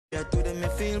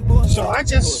So I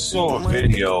just saw a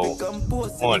video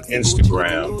on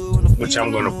Instagram, which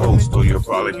I'm going to post, or you'll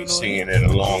probably be seeing it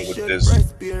along with this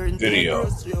video.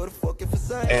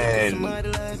 And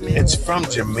it's from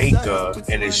Jamaica,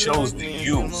 and it shows the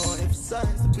youth,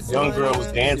 young girls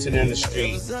dancing in the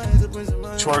street,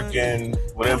 twerking,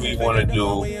 whatever you want to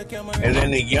do. And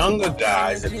then the younger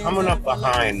guys are coming up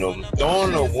behind them,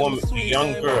 throwing the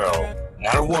young girl,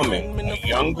 not a woman, a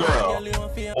young girl,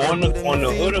 on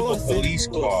the hood of a police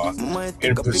car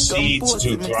and proceeds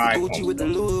to drive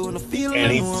home.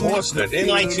 And he forced her. Then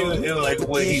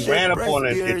he ran up on her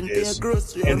and did this.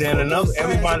 And then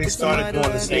everybody started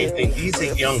doing the same thing. These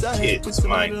are young kids,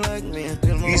 mind you.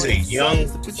 These are young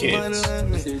kids.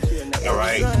 All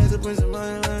right?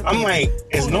 I'm like,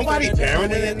 is nobody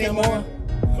parenting anymore?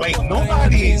 Like,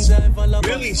 nobody's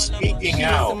really speaking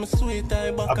out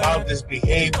about this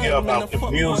behavior, about the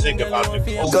music, about the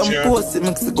culture.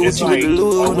 It's like,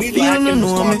 are we lacking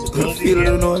responsibility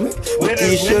here? When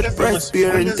does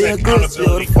the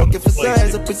accountability come to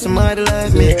place?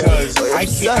 Because I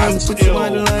just posted a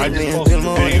video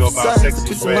about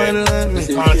Sexyy Red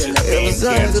conscious being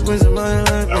canceled.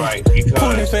 Alright,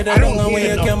 because I don't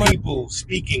hear enough people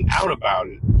speaking out about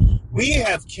it. We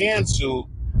have canceled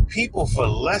people for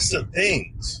lesser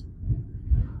things,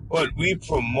 but we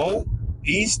promote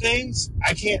these things.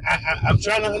 I'm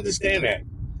trying to understand that.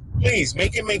 Please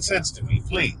make it make sense to me,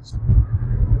 please.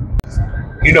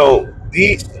 You know,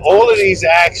 all of these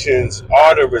actions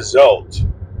are the result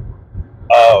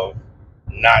of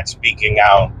not speaking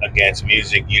out against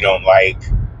music you don't like.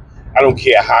 I don't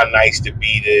care how nice the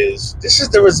beat is. This is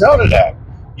the result of that.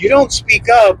 You don't speak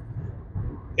up,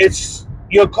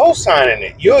 you're co-signing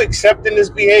it. You're accepting this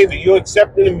behavior. You're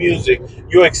accepting the music.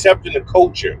 You're accepting the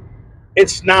culture.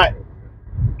 It's not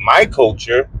my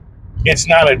culture. It's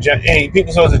not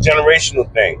people say it's a generational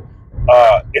thing.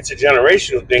 It's a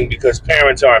generational thing because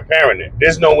parents aren't parenting.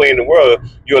 There's no way in the world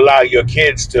you allow your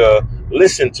kids to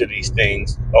listen to these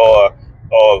things or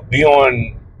be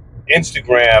on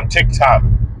Instagram, TikTok,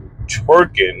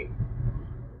 twerking.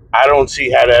 I don't see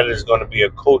how that is going to be a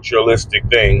culturalistic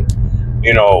thing,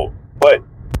 But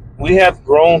we have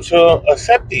grown to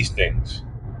accept these things.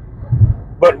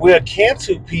 But we'll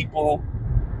cancel people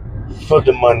for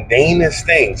the mundanest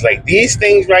things. Like these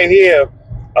things right here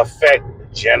affect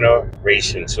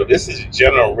generations. So this is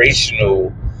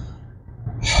generational.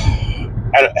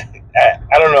 I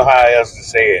don't know how else to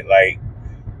say it. Like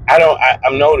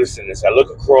I'm noticing this. I look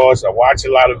across, I watch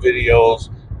a lot of videos.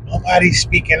 Nobody's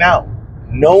speaking out.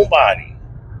 Nobody.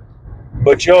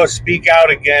 But you'll speak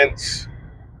out against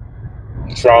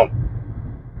Trump,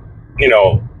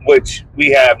 which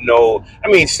we have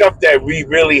stuff that we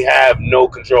really have no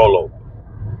control over.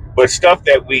 But stuff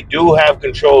that we do have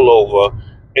control over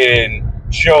and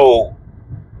show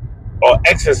or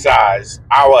exercise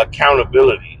our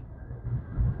accountability,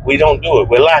 we don't do it.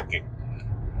 We're lacking.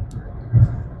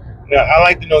 Now, I'd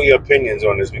like to know your opinions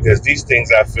on this because these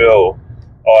things I feel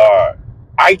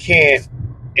I can't,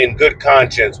 in good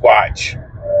conscience, watch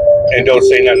and don't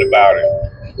say nothing about it.